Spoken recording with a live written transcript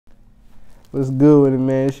What's good with it,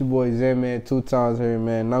 man? It's your boy Zannman2x here,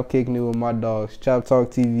 man. And I'm kicking it with my dogs, Chop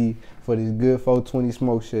Talk TV, for this good 420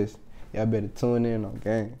 smoke shits. Y'all better tune in on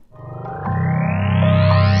gang.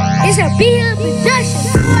 It's a BL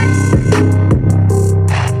production.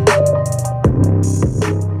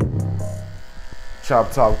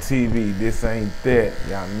 Chop Talk TV, this ain't that.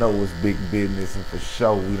 Y'all know it's big business, and for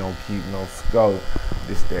sure we don't keep no scope.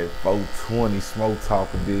 This that 420 Smoke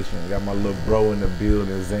Talk edition. Got my little bro in the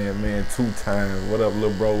building, Zannman2x. What up,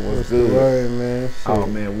 little bro? What's good? The word, man? Shit. Oh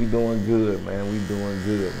man, we doing good, man. We doing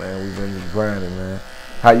good, man. We been grinding, man.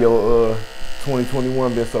 How your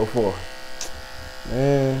 2021 been so far?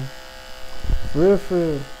 Man, for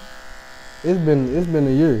real. It's been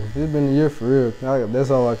a year. It's been a year for real. That's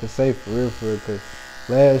all I can say for real, cause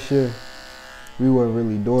last year we weren't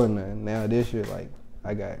really doing nothing. Now this year, like,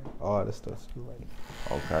 I got all the stuff. Like,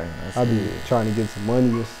 okay, I be trying to get some money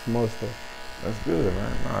and some more stuff. That's good,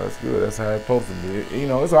 man. Nah, that's good. That's how it's supposed to be. You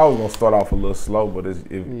know, it's always gonna start off a little slow, but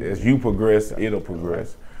as you progress, it'll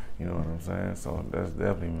progress. You know what I'm saying? So that's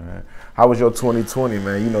definitely, man. How was your 2020,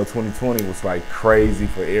 man? You know, 2020 was like crazy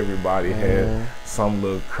for everybody. Had some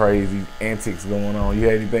little crazy antics going on. You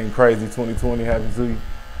had anything crazy 2020 happen to you?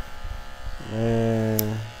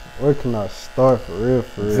 Man, where can I start for real?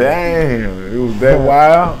 Damn, it was that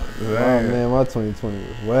wild? Oh man, my 2020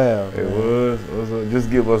 was wild. It was.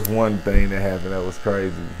 Just give us one thing that happened that was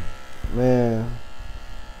crazy. Man,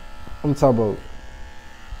 I'm talking about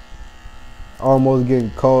almost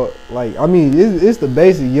getting caught. Like, I mean, it's the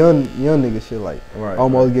basic young nigga shit. Like,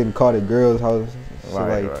 almost getting caught at girls' houses, shit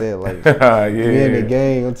like that. Like, me and the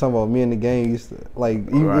gang. I'm talking about me and the gang used to, like,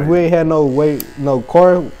 if we ain't had no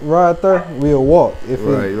car ride there, we'll walk.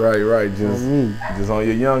 Right. Just on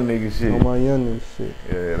your young nigga shit. On my young nigga shit.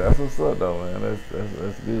 Yeah, that's what's up though, man.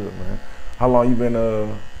 That's good, man. How long you been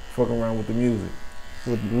fucking around with the music?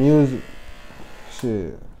 With the music,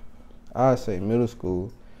 shit, I'd say middle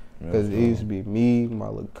school. Because it used to be me, my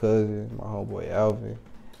little cousin, my homeboy Alvin,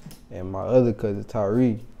 and my other cousin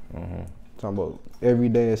Tyree. Talking about every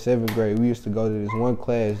day in 7th grade, we used to go to this one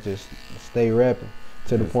class, just stay rapping.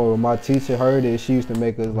 To the point where my teacher heard it, she used to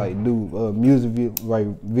make us like do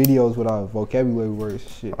videos with our vocabulary words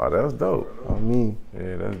and shit. Oh, that's dope. I mean,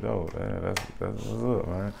 yeah, that's dope. Man. That's what's up,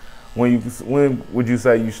 man. When would you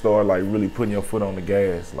say you start like really putting your foot on the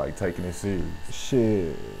gas, like taking it serious?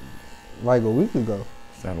 Shit, like a week ago.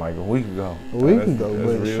 Sound like a week ago. But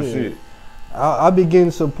real shit. I be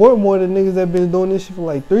getting support more than niggas that been doing this shit for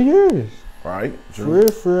like 3 years. Right. True.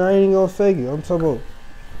 For real, I ain't gonna fake it. I'm talking about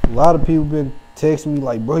a lot of people been texting me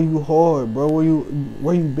like, bro, you hard, bro.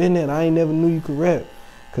 Where you been at? I ain't never knew you could rap,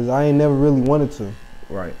 cause I ain't never really wanted to.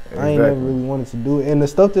 Right. Exactly. I ain't never really wanted to do it. And the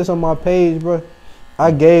stuff that's on my page, bro,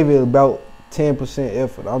 I gave it about 10%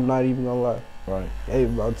 effort. I'm not even gonna lie. Right. They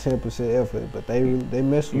about 10% effort, but they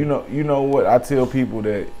mess with me. You know what? I tell people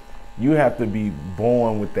that you have to be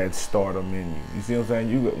born with that stardom in you. You see what I'm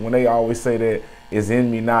saying? When they always say that it's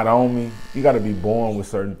in me, not on me, you got to be born with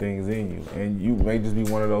certain things in you. And you may just be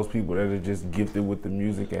one of those people that are just gifted with the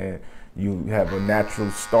music, and you have a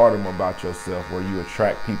natural stardom about yourself where you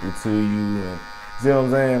attract people to you. And see what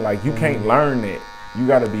I'm saying? Like, you can't learn that. You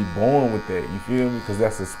gotta be born with that, you feel me? Because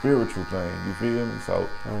that's a spiritual thing, you feel me? So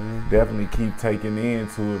definitely keep taking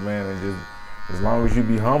into it, man, and just as long as you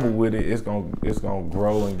be humble with it, it's gonna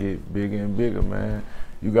grow and get bigger and bigger, man.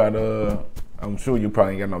 You got I'm sure you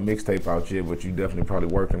probably ain't got no mixtape out yet, but you definitely probably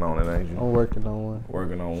working on it, ain't you? I'm working on one.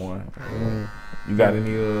 Working on one. You got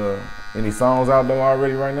any songs out there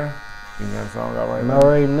already right now? You got a song out right now? Not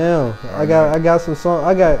right now. I got some songs.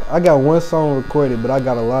 I got one song recorded, but I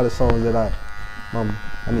got a lot of songs that Mama,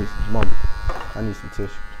 I need some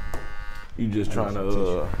tissue. You just trying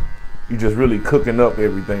to, you just really cooking up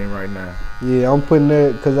everything right now. Yeah, I'm putting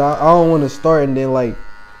that, because I don't want to start and then, like,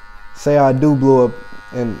 say I do blow up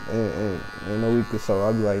in a week or so.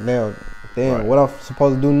 I'll be like, now, damn, what I'm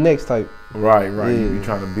supposed to do next type. Right. Yeah. You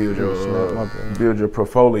trying to build your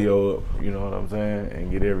portfolio up, you know what I'm saying,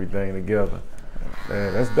 and get everything together.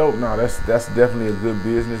 Man, that's dope. No, that's definitely a good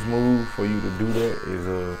business move for you to do that,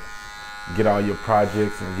 is get all your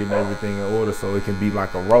projects and getting everything in order so it can be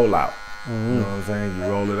like a rollout. You know what I'm saying? You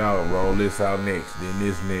roll it out, roll this out next, then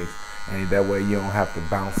this next. And that way you don't have to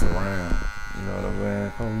bounce around. You know what I'm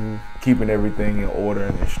saying? Keeping everything in order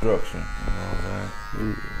and instruction. You know what I'm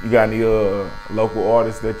saying? You got any local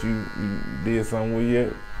artists that you did something with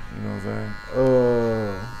yet? You know what I'm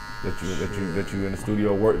saying? That you in the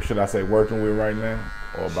studio working with right now?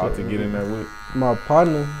 Or about to get in there with? My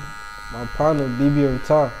partner, BBM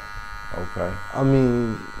Talk. Okay. I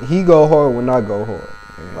mean, he go hard when I go hard.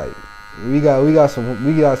 Like, We got some.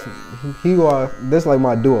 He go. That's like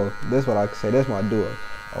my duo. That's what I can say. That's my duo.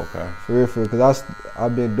 Okay. For real, cause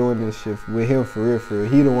I've been doing this shit with him for real.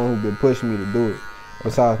 He the one who been pushing me to do it.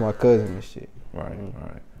 Besides my cousin and shit. Right.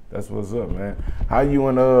 That's what's up, man. How you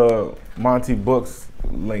and Monty Bucks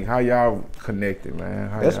link? How y'all connected, man?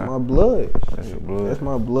 That's my blood. That's your blood. That's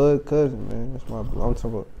my blood cousin, man. That's my blood. I'm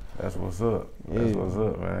talking about. That's what's up. That's what's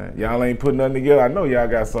up, man. Y'all ain't putting nothing together. I know y'all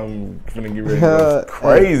got something finna get ready to go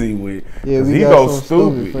crazy with. Yeah, he goes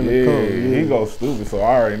stupid. He goes stupid. So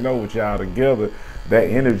I already know with y'all together, that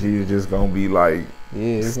energy is just gonna be like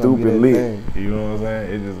stupid lit. You know what I'm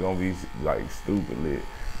saying? It's just gonna be like stupid lit.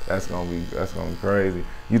 That's gonna be crazy.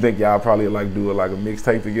 You think y'all probably like do like a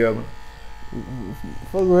mixtape together?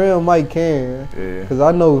 Fuck around, Mike can. Yeah. Cause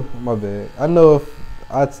I know my bad. I know if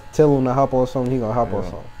I tell him to hop on something, he gonna hop on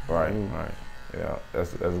something. Right. Yeah,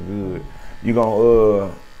 that's good. You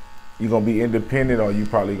gonna be independent, or you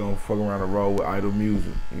probably gonna fuck around and roll with Idol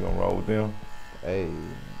Music? You gonna roll with them? Hey,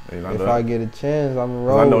 if I get a chance, I'm gonna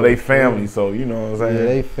roll. I know they family, so you know what I'm saying. Yeah,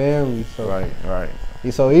 they family. So right.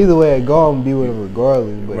 So either way I go, I'm gonna be with them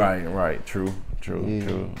regardless. But right. True.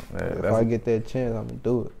 If I get that chance, I'm gonna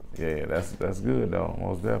do it. Yeah, that's good though.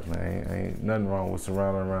 Most definitely, ain't nothing wrong with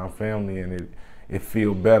surrounding around family, and it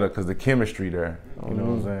feel better because the chemistry there. You know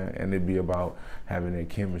what I'm saying? And it be about having that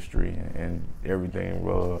chemistry and everything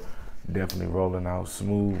definitely rolling out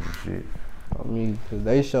smooth and shit. I mean, cause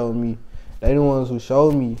they showed me, they the ones who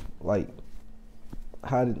showed me like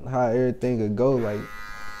how everything could go, like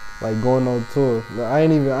going on tour. Like, I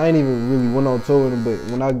ain't even really went on tour with him, but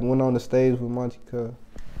when I went on the stage with Monty Cuz,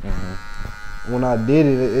 when I did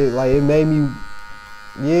it made me,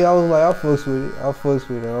 I was like, I fucks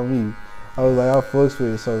with it. I mean, I was like, I fucks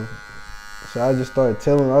with it. So I just started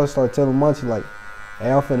telling Monty like,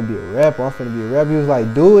 hey, I'm finna be a rapper. He was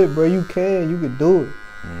like, do it, bro. You can do it.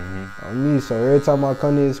 I mean, so every time I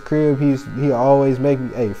come to his crib, he always make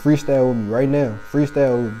me, hey, freestyle with me right now.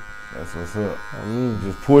 Freestyle with me. That's what's up. I mean,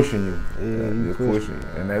 just pushing you. Yeah, just pushing you.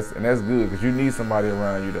 And that's good because you need somebody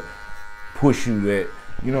around you to push you that,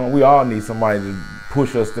 you know, we all need somebody to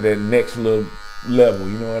push us to that next little level,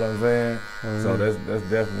 you know what I'm saying? So that's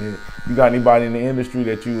definitely it. You got anybody in the industry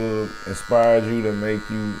that you inspired you to make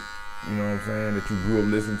you, you know what I'm saying, that you grew up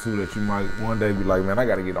listening to, that you might one day be like, man, I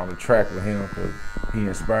got to get on the track with him because he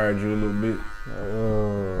inspired you a little bit?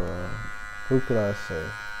 Who could I say?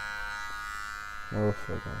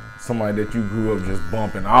 Somebody that you grew up just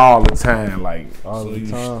bumping all the time, like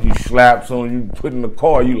you slap soon, you put in the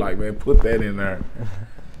car, you like, man, put that in there.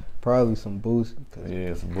 Probably some Boosie.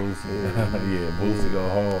 Yeah, some Boosie. Yeah, Boosie go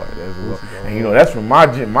hard. And you know, that's from my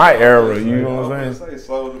era. You know what I'm saying?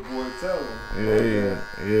 Soulja Boy, tell him. Yeah.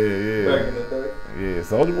 Back in the day. Yeah,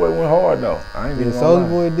 Soulja Boy went hard though. Soulja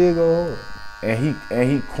Boy did go hard.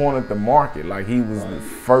 And he cornered the market. Like he was the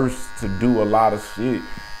first to do a lot of shit,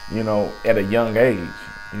 you know, at a young age.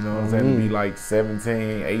 You know what I'm saying? To be like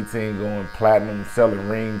 17, 18, going platinum, selling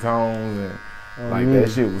ringtones and. Like that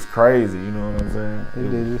shit was crazy, you know what I'm saying? He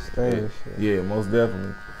did his thing. Yeah, most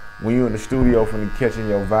definitely. When you in the studio from catching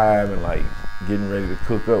your vibe and like getting ready to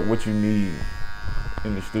cook up, what you need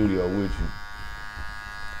in the studio with you?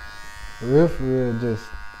 For real, just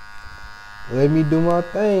let me do my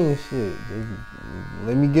thing, shit. Just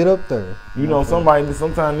let me get up there. You know, sometimes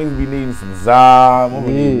niggas be needing some Zod, some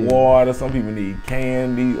need water, some people need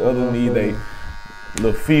candy, others need they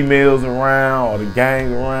little females around or the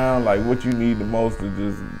gang around. Like what you need the most to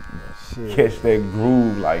just catch that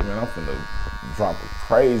groove. Like, man, I'm finna drop a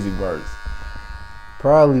crazy verse.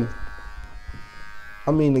 Probably.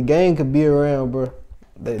 I mean, the gang could be around, bro.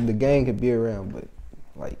 The gang could be around, but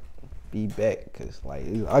like be back, cause like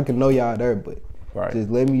I can know y'all there, but just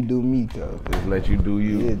let me do me, cuz. Just let you do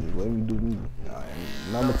you. Yeah, just let me do me.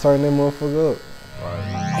 And I'ma turn that motherfucker up.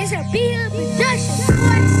 It's a beat up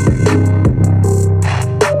production.